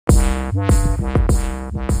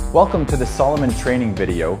Welcome to the Solomon training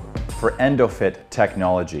video for Endofit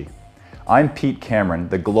Technology. I'm Pete Cameron,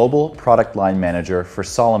 the Global Product Line Manager for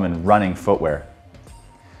Solomon Running Footwear.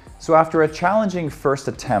 So after a challenging first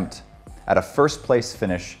attempt at a first place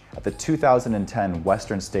finish at the 2010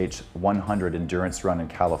 Western States 100 Endurance Run in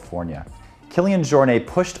California, Kilian Jornet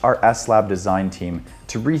pushed our S-Lab design team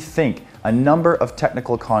to rethink a number of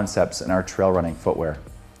technical concepts in our trail running footwear.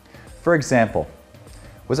 For example,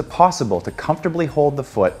 was it possible to comfortably hold the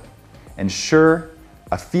foot, ensure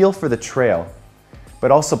a feel for the trail, but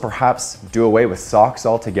also perhaps do away with socks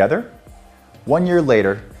altogether? 1 year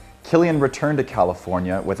later, Kilian returned to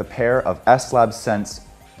California with a pair of S-Lab Sense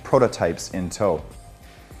prototypes in tow.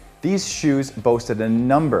 These shoes boasted a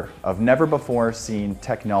number of never-before-seen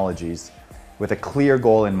technologies with a clear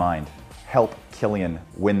goal in mind: help Kilian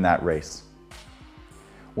win that race.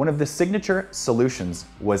 One of the signature solutions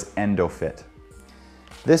was Endofit.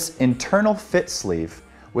 This internal fit sleeve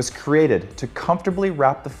was created to comfortably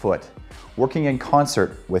wrap the foot, working in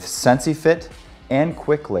concert with SensiFit and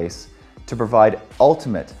Quick Lace to provide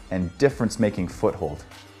ultimate and difference-making foothold.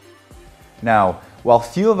 Now, while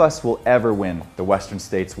few of us will ever win the Western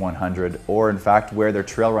States 100 or in fact wear their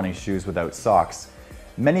trail running shoes without socks,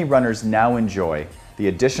 many runners now enjoy the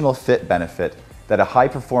additional fit benefit that a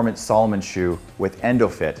high-performance Solomon shoe with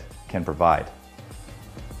Endofit can provide.